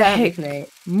 What the heck?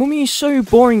 Mummy is so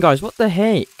boring, guys. What the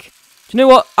heck? Do you know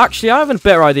what? Actually, I have a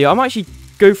better idea. I'm actually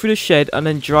go through the shed and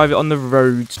then drive it on the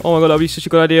roads. Oh my god, that'd be such a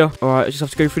good idea. Alright, I just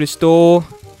have to go through this door.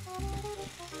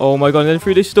 Oh my god, and then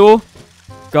through this door.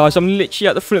 Guys, I'm literally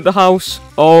at the front of the house.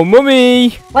 Oh,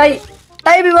 Mummy! Wait,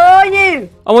 baby, where are you?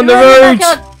 I'm on the roads.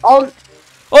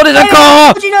 Oh, there's a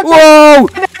car! Whoa!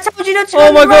 I told you not to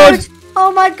Oh my god!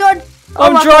 Oh my god!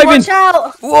 I'm driving! Watch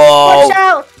out! Whoa! Watch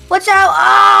out! Watch out!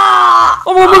 Ah!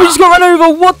 Oh my god, we just got run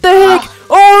over! What the heck?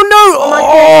 Oh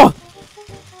no! Oh!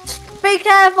 Be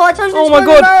careful! I told you Oh to my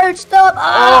go on god. the road! Stop!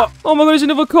 Ah! Oh my god, there's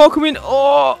another car coming!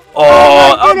 Oh!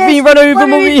 my I'm goodness. being run over, What are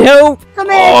Mummy! you- Help! Come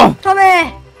here! Oh. Come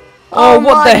here! Oh,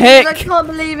 what the my heck? goodness, I can't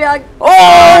believe it!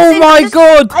 Oh my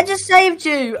god! I just saved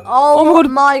you! Oh, Oh my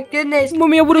god. my goodness!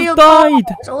 Mummy, I would have Real died!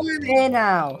 cars all over here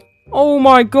now. Oh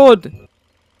my god!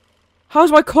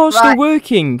 How's my car still Right.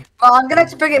 working? Well, I'm gonna have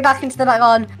to bring it back into the back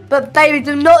on. But baby,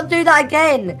 do not do that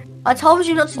again. I told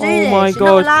you not to do this. Oh my You're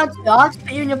god. not allowed to. I have to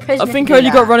put you in your prison. I think I only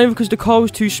got run over because the car was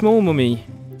too small, Mummy.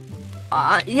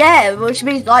 Yeah, which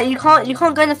means like you can't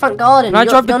go in the front garden. Can I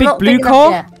drive the You're big not blue big enough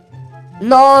car? yet.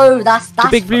 No, that's The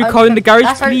big blue only car in for- the garage,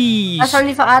 that's only- please. That's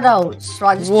only for adults,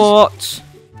 right? What?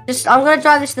 I'm gonna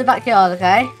drive this to the backyard,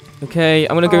 okay? Okay,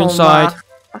 I'm gonna go Oh, inside. my-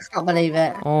 I can't believe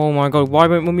it. Oh my god, why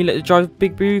won't Mummy let her drive the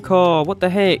big blue car? What the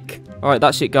heck? Alright,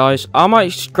 that's it, guys. I might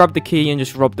just grab the key and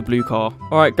just rob the blue car.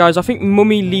 Alright, guys, I think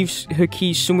Mummy leaves her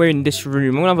keys somewhere in this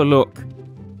room. I'm gonna have a look.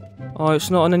 Oh, it's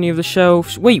not on any of the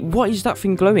shelves. Wait, what is that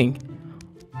thing glowing?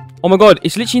 Oh my god,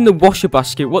 it's literally in the washer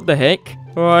basket. What the heck?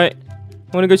 Alright,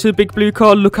 I'm gonna go to the big blue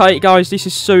car. Look at it, guys. This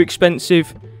is so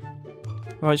expensive.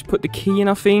 Alright, just put the key in,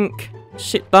 I think.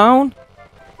 Sit down.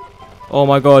 Oh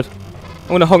my god.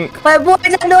 I'm gonna honk. Wait, what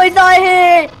is that noise I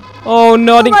hear? Oh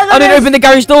no, I didn't goodness. open the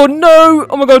garage door. No!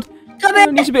 Oh my god. Come I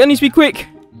here, need to be quick.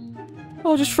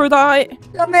 Oh, just throw that at it.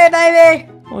 come here, baby.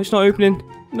 Oh, it's not opening.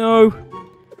 No.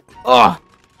 Oh,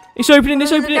 it's opening.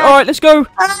 It's opening. go. All right, let's go.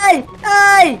 Hey,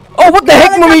 hey! Oh, what the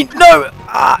heck, Mummy? No.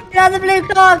 Ah, Get out of the blue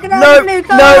car! Get out no, of the blue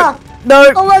car! no,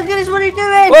 no. Oh my goodness, what are you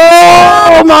doing?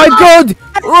 Oh my god.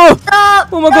 Oh, Stop!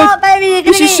 oh my Stop, god. baby! You're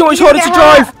This gonna is so much you're harder gonna to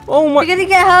get drive. hurt. Oh my. You're gonna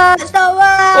get hurt! Stop!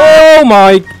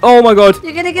 Oh my god.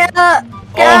 You're gonna get hurt!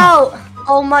 Get Oh. out!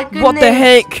 Oh my goodness! What the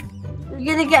heck?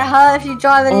 You're gonna get hurt if you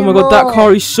drive Oh anymore. my god, that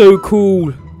car is so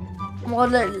cool.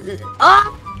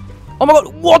 Ah! Oh my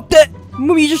god, what the?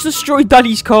 Mummy, you just destroyed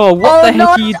Daddy's car. What the heck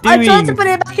are you I tried to doing? put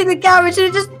it back in the garage and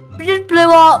it just blew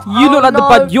up. You look like the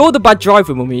bad. You're the bad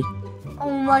driver, Mummy. Oh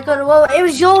my god! Well, it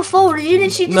was your fault. You literally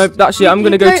just. Nope, that's it. I'm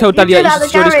gonna you go blew- tell Daddy blew that out you the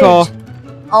destroyed his car. garage.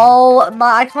 Oh my!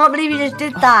 I can't believe you just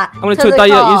did that. I'm gonna to tell the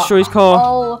Daddy that you car. destroyed his car.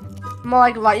 Oh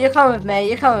my god! Right, you're coming with me.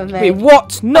 You're coming with me. Wait,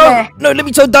 what? No, Yeah. no, let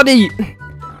me tell Daddy.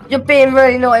 You're being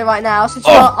really naughty right now. So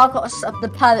I've got the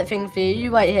perfect thing for you.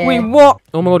 You wait here. Wait, what?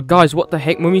 Oh my god, guys, what the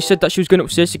heck? Mummy said that she was going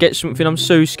upstairs to get something. I'm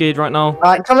so scared right now.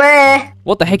 Right, come here.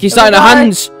 What the heck is There that in we her go.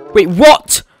 hands? Wait,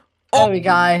 what? There we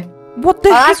go. What the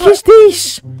Oh, heck that's is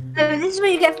this? So this is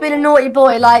what you get for being a naughty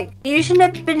boy. Like, you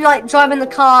shouldn't have been like driving the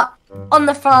car on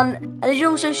the front, and you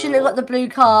also shouldn't have got the blue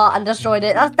car and destroyed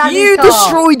it. That's Daddy's You car.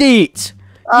 destroyed it.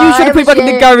 You should have put it back in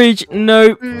the garage.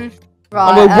 No. Right.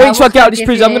 I'm gonna wait till I what get out can of this give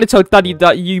prison. I'm you? gonna tell Daddy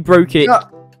that you broke it. No,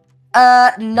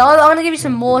 I'm gonna give you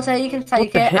some water. You can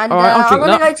take the it, heck? and Alright, I'll I'm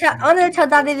drink gonna go tell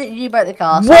Daddy that you broke the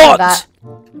car. What? That.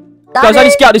 Guys, I Daddy?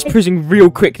 need to get out of this prison real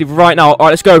quickly right now.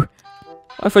 Alright, let's go.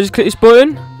 If I just click this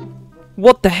button.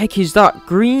 What the heck is that?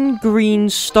 Green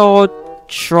star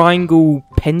triangle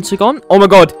pentagon? Oh my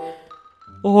god.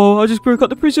 Oh, I just broke out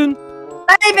the prison.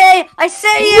 Baby, I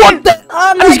see you. What the?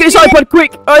 Oh I need to get this my iPad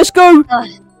quick. Alright, let's go.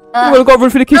 goodness. I've got to run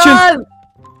for the kitchen. No!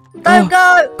 Don't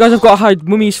go! Guys, I've got to hide.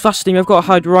 Mummy's fasting. I've got to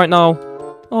hide right now.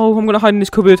 Oh, I'm going to hide in this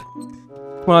cupboard.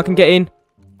 Come on, I can get in.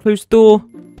 Close the door.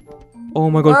 Oh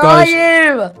my god, Where guys.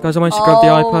 are you? Guys, I managed to grab the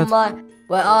iPad.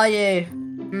 Where are you?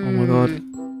 Oh my god.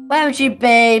 Where would you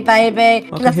be, baby? I In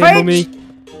the can hear fridge? Mummy.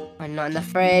 I'm not in the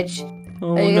fridge.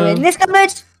 Oh Are you gonna be in no. this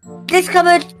cupboard? This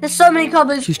cupboard? There's so many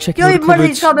cupboards. She's checking You're all the in one of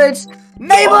these cupboards. cupboards.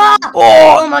 Neighbor!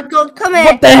 Oh! Oh my god, come here.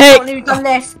 What the heck? I can't believe you've done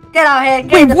this. Get out here.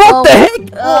 Get Wait, in the what pool. the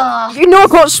heck? Ugh. You know I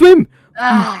can't swim.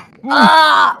 Ah.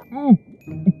 Ah.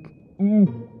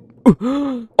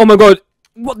 Oh my god.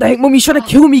 What the heck? Mummy's trying to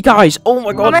kill me, guys. Oh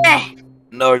my Come god. here.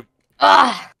 No.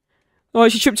 Ah.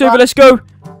 Alright, she tripped over. Let's go.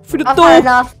 Through the I've door. had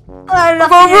enough. I've had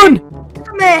enough I've got to of you. run.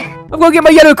 Come here. I've got to get my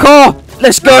yellow car.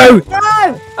 Let's go. No.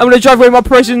 I'm going to drive away my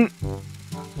present.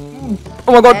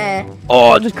 Oh my god. Where?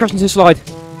 Oh, I just crashed into the slide.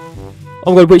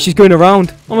 Oh my god, wait, she's going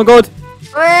around. Oh my god.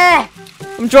 Where?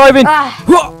 I'm driving. Ah.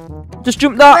 Just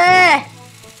jumped that. Where?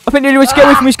 I think the only way to get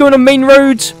away from me is going on main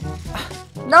roads.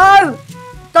 No.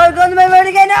 Don't go on the main road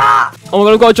again. Ah. Oh my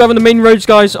god, I've got to drive on the main roads,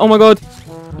 guys. Oh my god.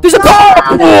 There's a car!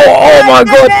 Oh my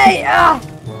god.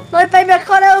 No, baby, I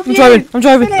can't help you. I'm driving. I'm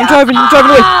driving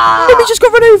away. Mummy just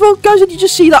got run over. Guys, did you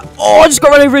just see that? Oh, I just got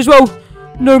run over as well.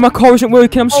 No, my car isn't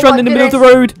working. I'm stranded in the middle of the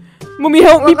road. Mummy,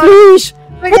 help me, please.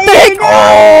 What the heck?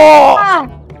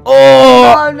 Oh!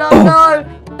 Oh! No, no,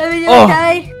 no. Are you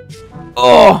okay?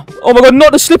 Oh! Oh my god,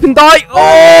 not the slip and die.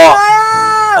 Oh!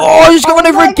 Oh, I just got run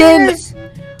over again. Goodness.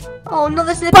 Oh, not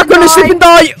the slip Back and on the die. slip and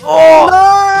die. Oh!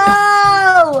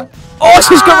 No! Oh,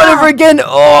 she's got run over again.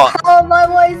 Oh! Oh my,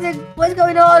 what is it? What's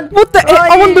going on? What the heck? Where are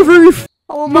I'm on you? the roof.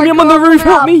 Oh my Mummy, I'm on God, the roof.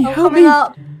 coming Help up. me. I'm Help coming me.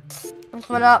 up. I'm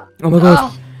coming up. Oh my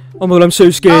god. Oh my god, I'm so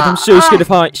scared. I'm so scared of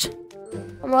heights.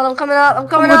 Come on, I'm coming up. I'm Oh my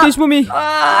coming god, up. there's Mummy.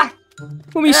 Ah.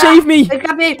 Mummy, save me. They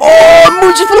grab me. Oh,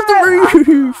 Mummy just fell off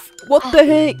the roof. What the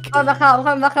heck? I'm back up. I'm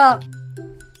coming back up.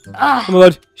 Ah. Oh my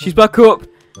god, she's back up.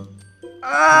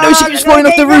 No, she keeps falling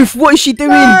off the roof. What is she doing?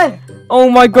 No. Oh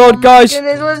my god, guys.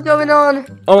 Goodness, what's going on?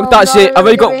 Oh, that's no, it. I've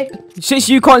only look got... at me. Since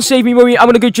you can't save me, Mummy, I'm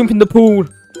gonna go jump in the pool.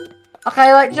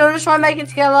 Okay, like, do you want to try and make it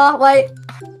together? Wait.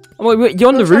 Oh, wait, you're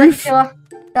on the Let's try and make it roof? together.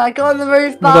 Yeah, I got on the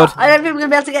roof, my but God. I don't think we're gonna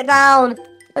be able to get down.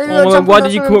 Oh my god, why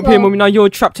did you come up here, Mummy? Now you're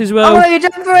trapped as Oh well. my, you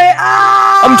jump for it!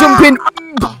 Ah! I'm jumping.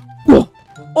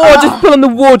 Oh, I just fell on the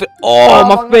wood. Oh,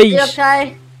 my You face.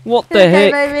 okay? What You the okay,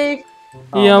 heck? baby?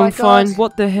 Oh Yeah, my I'm fine. God.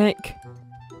 What the heck?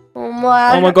 Oh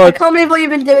my! Oh my I God. can't believe what you've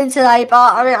been doing today,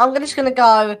 but I mean, I'm just gonna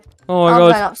go. Oh my I'm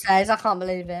going god. upstairs. I can't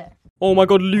believe it. Oh my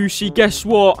god, Lucy, guess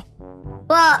what?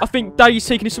 I What? think Daddy's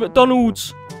taking us to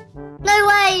McDonald's. No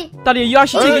way! Daddy, are you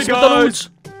actually taking us to McDonald's?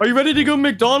 Are you ready to go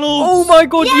McDonald's? Oh my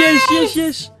god,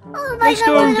 yes. Oh my Let's god,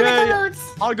 go. we're going to Okay.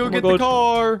 McDonald's. I'll go my get God. the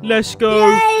car. Let's go.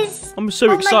 Yes! I'm so Oh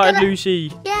my excited, God.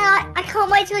 Lucy. Yeah, I can't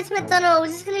wait to go to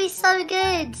McDonald's. It's going to be so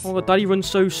good. Oh my god, Daddy runs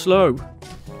so slow.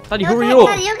 Daddy, You're hurry okay, up.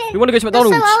 Daddy, you're okay. We want to go to You're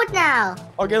McDonald's. so old now.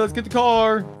 Okay, let's get the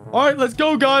car. All right, let's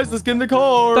go, guys. Let's get in the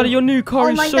car. Daddy, your new car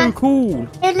Oh is my so God. cool.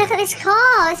 Yeah, look at this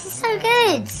car. This is so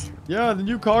good. Yeah, the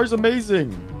new car's amazing.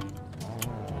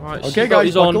 Right, Okay, seatbelt guys,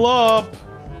 is on. buckle up.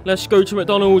 Let's go to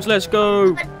McDonald's. Let's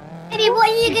go. Baby, what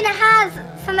are you going to have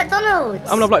for McDonald's?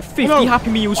 I'm gonna have like 50 No. Happy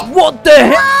Meals. What the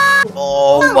heck?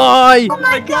 Oh my. Oh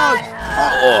my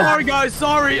god. Sorry, guys.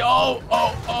 Sorry. Oh.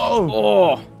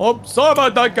 Oh. Oh, sorry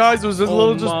about that, guys. It was just a Oh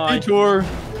little just my. detour. You're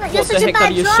What the such a heck, bad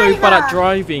Daddy? You're driver. so bad at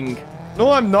driving.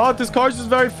 No, I'm not. This car's just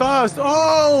very fast.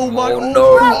 Oh, my. Oh, no.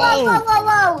 Whoa, whoa, whoa,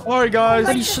 whoa, whoa. Sorry, guys.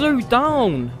 Daddy, slow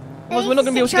down. Otherwise, we're not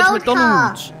gonna be able to It's get a to troll car.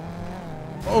 McDonald's.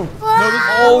 Oh, Whoa, no, this...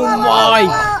 Oh whoa, whoa, my.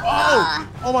 whoa,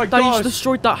 whoa. Oh, my Daddy's gosh.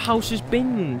 destroyed that house's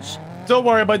bins. Don't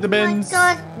worry about the Oh my bins.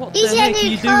 god. What the Easy, heck a are new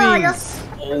you car. doing? You're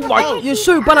Oh my, you're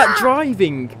so bad at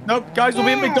driving. Nope, guys, we'll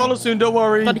be at Yeah. McDonald's soon. Don't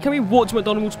worry. Daddy, can we walk to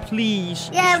McDonald's, please?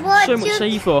 Yeah, It's what? so much You-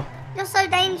 safer. You're so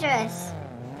dangerous.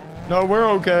 No, we're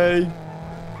okay.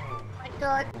 Oh my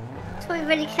god. Just be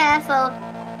really careful.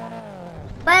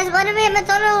 When are we at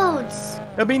McDonald's?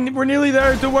 I mean, we're nearly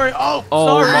there. Don't worry. Oh,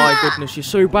 Oh sorry. my goodness, you're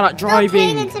so bad at Stop peeing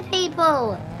driving. into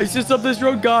people. It's just up this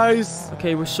road, guys.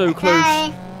 Okay, we're so close.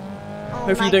 Okay. Oh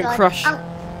Hopefully my you don't God. crash. I'm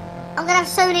gonna have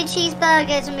so many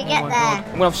cheeseburgers when we get Oh my there. God.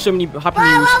 I'm gonna have so many Happy Whoa,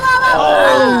 Meals. whoa, whoa,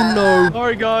 whoa. Oh no.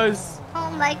 Sorry, guys. Oh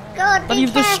my god, Daddy, be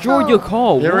you've careful. destroyed your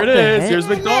car. Here What it the is. heck? Here's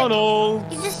Look.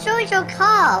 McDonald's. You destroyed your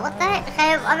car. What the heck?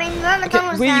 Okay, I mean, we're at Okay,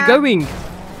 McDonald's where are you now. going?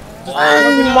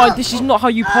 Oh my, this is not how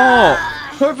you park.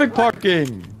 Perfect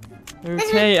parking.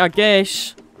 Okay, I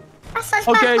guess. That's such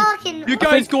Okay, bad parking. you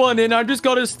guys go on in. I'm just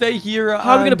gonna stay here.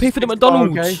 How are we gonna pay for the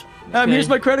McDonald's? Okay. Okay. Here's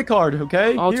my credit card.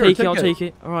 Okay. I'll Here, take it, I'll take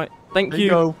it. Alright, thank There you.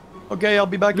 you go. Okay, I'll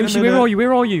be back Lucy, in a minute. where are you?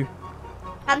 Where are you?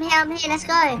 I'm here, let's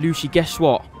go. Lucy, guess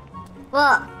what?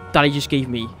 What? Daddy just gave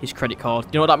me his credit card. Do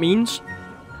you know what that means?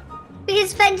 We can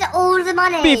spend all the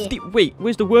money. 50. Wait,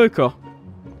 where's the worker?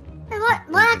 What?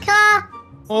 Worker?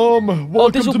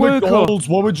 Welcome there's a to worker. McDonald's.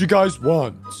 What would you guys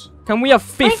want? Can we have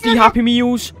 50 Happy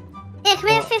Meals? Yeah, can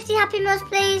we have 50 Happy Meals,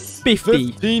 please?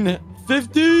 50.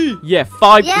 50? Yeah,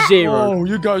 5 Yeah. to 0. Oh,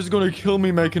 you guys are gonna kill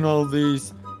me making all of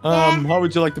these. Yeah. How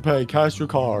would you like to pay? Cash or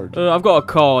card? I've got a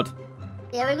card.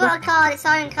 Yeah, we've got a card. It's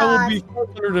our own That will card. be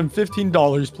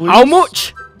 $515, please. How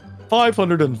much?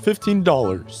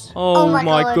 $515. Oh, my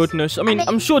my God. goodness. I mean, I mean-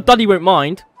 I'm sure Daddy won't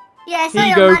mind. Yeah, it's Here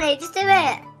not you your go. money. Just do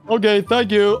it. Okay,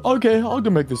 thank you. Okay, I'll go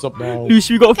make this up now.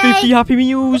 Lucy, we got Okay. 50 Happy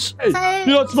Meals. Hey, So,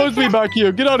 you're not supposed to be back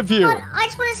here. Get out of here. Come on, I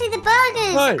just want to see the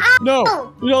burgers. Hey, Ow!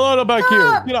 no. You're not allowed back here.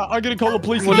 Stop. Get out. I'm gonna call the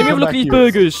police. Well, let me have a look at these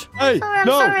burgers. Hey, Sorry, I'm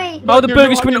no. sorry. How are the Here,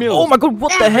 burgers no coming Happy in? Meals. Oh my god,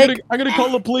 what the Yeah. heck? I'm gonna call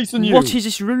the police on you. What is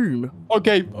this room?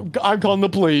 Okay, I'm calling the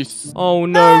police. Oh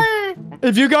no. No.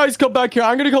 If you guys come back here,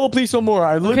 I'm gonna call the police no more.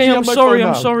 I literally Okay, have I'm my sorry, phone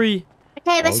I'm now. sorry.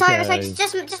 Okay, but sorry, Okay.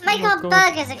 just make our God.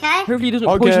 burgers, okay? Hopefully he doesn't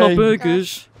poison our Okay.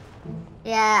 burgers.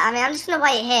 Yeah, I mean, I'm just gonna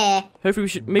wait here. Hopefully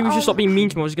maybe we should stop being mean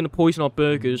to him or he's gonna poison our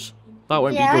burgers. That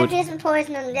won't Yeah, I be hope he good. doesn't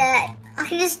poison them. Yeah,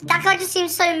 that guy just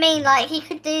seems so mean. Like he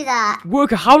could do that.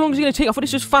 Worker, how long is it gonna take? I thought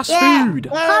this was fast Yeah. food.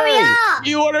 Hurry up!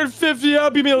 You ordered 50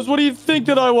 Happy Meals. What do you think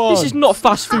that I want? This is not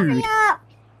fast Hurry food. up!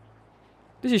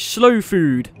 This is slow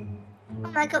food. Oh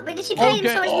my god, but did you pay him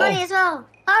Okay, so much oh. money as well?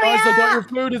 Hurry Guys, I got up! your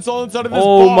food. It's all inside of this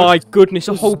Oh box. my goodness,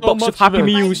 a There's whole so box of much Happy of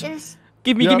it. Meals. Yes.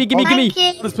 Give me, Yeah, give me, give me, give me.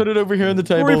 Thank you. Let's put it over here on the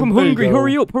table. Hurry up, I'm There you hungry. go.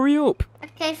 Hurry up, hurry up.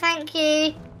 Okay, thank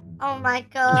you. Oh my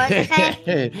god.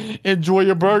 Okay. Enjoy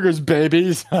your burgers,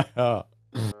 babies. Well,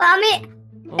 I mean,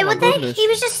 Oh it my was goodness. he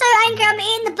was just so angry. I'm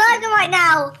eating the burger right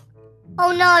now.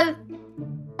 Oh no.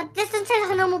 This doesn't taste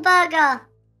like a normal burger.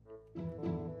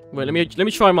 Wait, let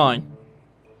me try mine.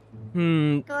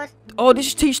 God, Oh,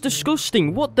 this tastes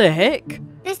disgusting. What the heck?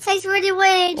 this tastes really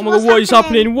weird. Oh my god, what is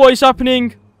happening? What is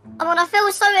happening? Oh my god, I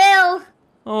feel so ill.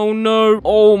 Oh no.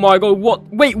 Oh my god, what?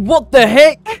 Wait, what the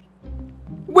heck?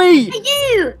 Wait, Hey,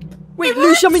 you! wait, what?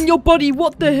 Lucy, I'm in your body.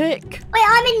 What the heck? Wait,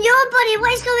 I'm in your body.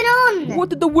 What is going on? What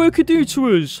did the worker do to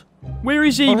us? Where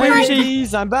is he? Where is he?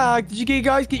 Please, I'm back. Did you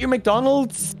guys get your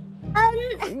McDonald's?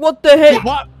 What the heck?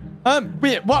 What?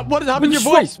 Wait, what happened to your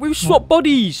swapped, voice? we've swapped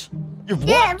bodies. You've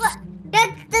Yeah, what?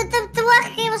 the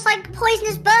worker gave us like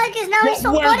poisonous burgers. Now we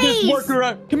swap Where's bodies. this worker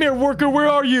at? Come here, worker. Where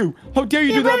are you? How dare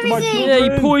you do that where to my is he? children?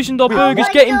 Yeah, he poisoned our Wait, burgers.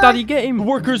 my Get him, God. Daddy, get The him.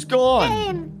 worker's Get gone.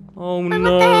 him. Oh Wait, what the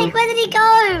no. heck? Where did he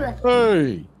go?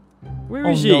 Hey. Where Oh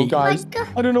is no, he? guys. God.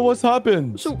 I don't know what's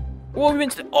happened. So, what are we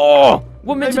meant to do? Oh,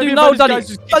 what are we meant to Maybe do if now, these guys Daddy?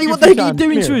 just get Daddy, you what the heck are you some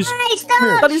doing time. to us? Hey,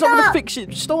 stop! Daddy's not stop. gonna fix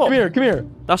it. Stop. Come here, come here.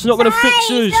 That's not gonna fix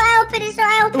Hey, us. it's not helping. It's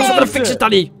not helping. It's not gonna fix us,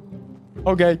 Daddy.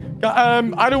 Okay.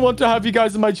 I don't want to have you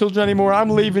guys as my children anymore.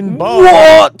 I'm leaving. Bye.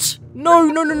 What? No,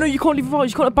 no, no, no. You can't leave without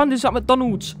us. You can't abandon us at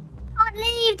McDonald's. Don't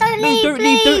leave. Don't No, leave. don't please.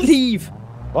 leave. Don't leave.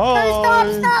 Bye. No, stop.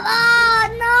 Stop.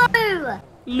 Ah, no.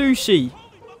 Lucy,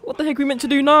 what the heck are we meant to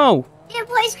do now? Yeah,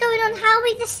 what is going on? How are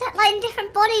we just like in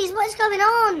different bodies? What is going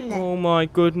on? Oh my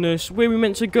goodness. Where are we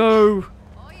meant to go?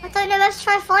 I don't know. Let's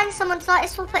try and find someone to like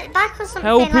swap it back or something.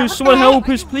 Help like, what us. the Someone heck? help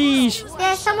us, please.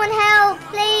 Yeah, someone help,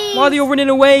 please. Why are they all running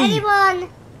away? Anyone?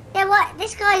 Yeah, what?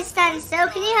 This guy's standing still.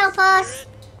 Can you help us?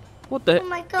 What the? Oh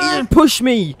my He god. just pushed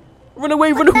me. Run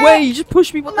away, run What the away. heck? Just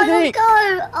push me. What Oh the my heck?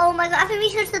 god, go! Oh my god, I think we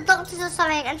should go to the doctors or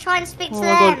something and try and speak Oh to my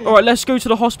them. god. Alright, let's go to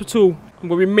the hospital.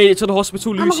 Well, we made it to the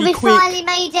hospital, Oh my Lucy, god, we quick. finally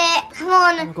made it. Come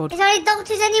on. Oh my god. Is there any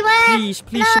doctors anywhere? Please,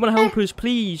 please, No. someone help us,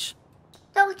 please.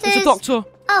 Doctors. There's a doctor.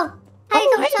 Oh, hey,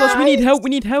 doctor. Gosh, we need help, we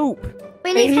need help.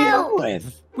 We need help.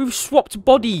 With We've swapped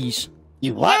bodies.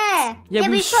 you what? Yeah. Yeah, we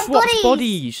we've swapped swapped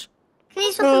bodies. Can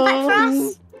you swap them back for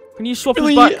us? Can you swap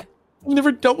Really? us back? I've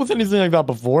never dealt with anything like that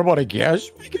before, but I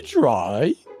guess we could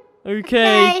try.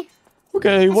 Okay.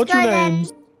 Okay, Let's what's your go then.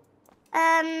 names?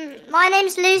 My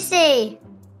name's Lucy.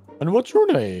 And what's your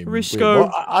name? Risco. Wait,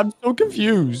 what? I'm so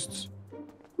confused.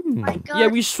 My god. Yeah,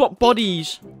 we swapped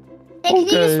bodies. Hey, can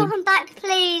you Okay. swap them back,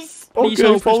 please? Please Okay,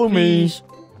 help follow us, me. please.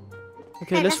 Okay,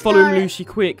 Okay, let's let's follow go. Lucy,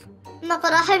 quick. Oh my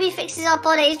god, I hope he fixes our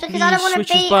bodies because I Please don't want switch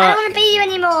to us be. I back. don't want to be you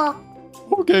anymore.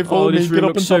 Okay, follow Oh, me. this Get room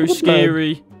up looks on so top of the bed.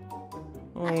 scary.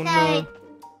 Oh Okay. no.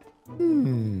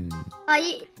 Oh,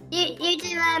 you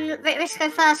do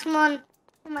Risco first. Come on.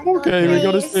 Oh my god, Okay, we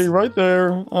gotta please. stay right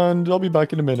there, and I'll be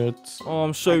back in a minute. Oh,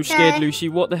 I'm so Okay. scared, Lucy.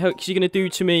 What the heck is he gonna do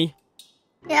to me?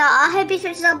 Yeah, I hope he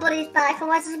switches our bodies back,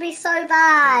 otherwise this will be so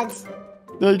bad.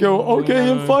 There you go. Okay,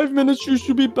 in no. 5 minutes you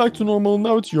should be back to normal.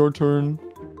 Now it's your turn.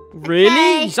 Really?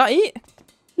 Okay. Is that it?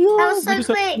 Yeah, That was so we just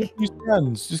have to quick. make these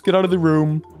scans. Just get out of the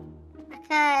room.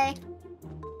 Okay.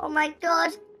 Oh my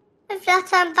god. Hopefully I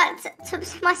turn back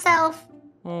to myself.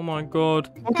 Oh my god.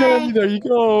 Okay, Okay. there you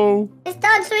go. It's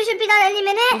done, so we should be done any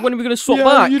minute. When are we gonna swap yeah,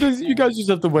 back? you guys just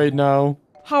have to wait now.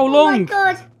 How Oh my long?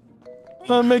 god.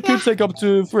 It could Yeah. take up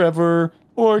to forever,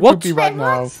 or it What? could be right Wait,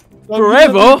 now. what?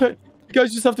 Forever? You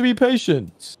guys just have to be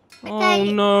patient. Oh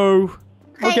Okay. no.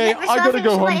 Okay, let's I gotta finish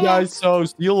go home, right here. guys. So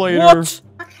see you later. What?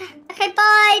 Okay,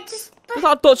 bye. Just Does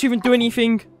that doctor even do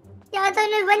anything? yeah, I don't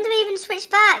know. When do we even switch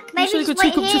back? You Maybe said it just could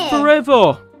wait take up here. to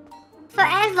forever.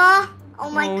 Forever. Oh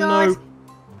my Oh, god. no.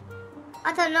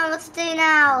 I don't know what to do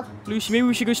now. Lucy, maybe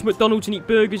we should go to McDonald's and eat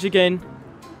burgers again.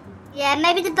 Yeah,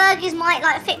 maybe the burgers might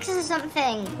like fix us or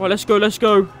something. Right, let's go, let's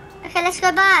go. Okay, let's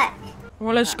go back.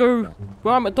 Right, let's go.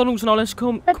 We're at McDonald's now, let's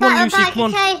come. We're Come on, back, Lucy, we're back, come on.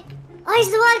 okay. Oh,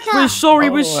 he's the worker. We're sorry,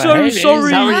 we're so hey, Liz,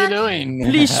 sorry. How are you doing?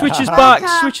 Please switch us back, Welcome.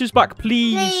 switch us back,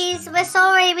 please. Please, we're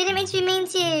sorry. We didn't mean to be mean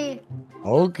to you.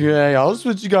 Okay, I'll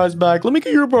switch you guys back. Let me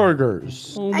get your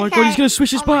burgers. Oh my Okay. god, he's gonna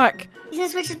switch us back. He's gonna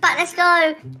switch us back. Let's go.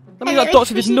 I mean, that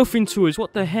doctor did nothing to us.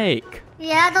 What the heck?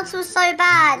 Yeah, that doctor was so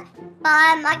bad. But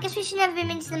I guess we should never be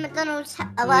mean to the McDonald's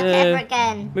worker Yeah. ever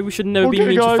again. Maybe we should never be Okay,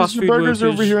 mean to guys, fast your food burgers workers. are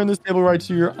over here on this table right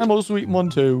here. I'm also eating one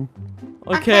too.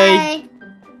 Okay.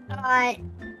 Alright.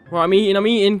 Right, I'm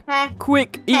eating. Okay.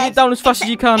 Quick, eat Okay, it down as fast as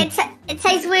you can. It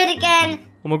tastes weird again.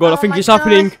 Oh my god, I Oh think my it's God.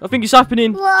 happening. I think it's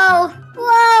happening. Whoa.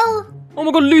 Whoa. Oh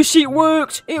my god, Lucy, it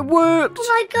worked. It worked. Oh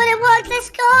my god, it worked. Let's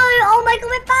go. Oh my god,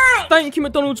 we're back. Thank you,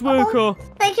 McDonald's worker.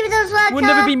 Thank you, McDonald's worker. We'll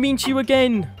never be mean to you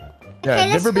again. Yeah, Okay,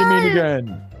 let's never be mean go.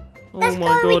 again. Oh Let's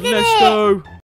my go, we god, did let's it. go.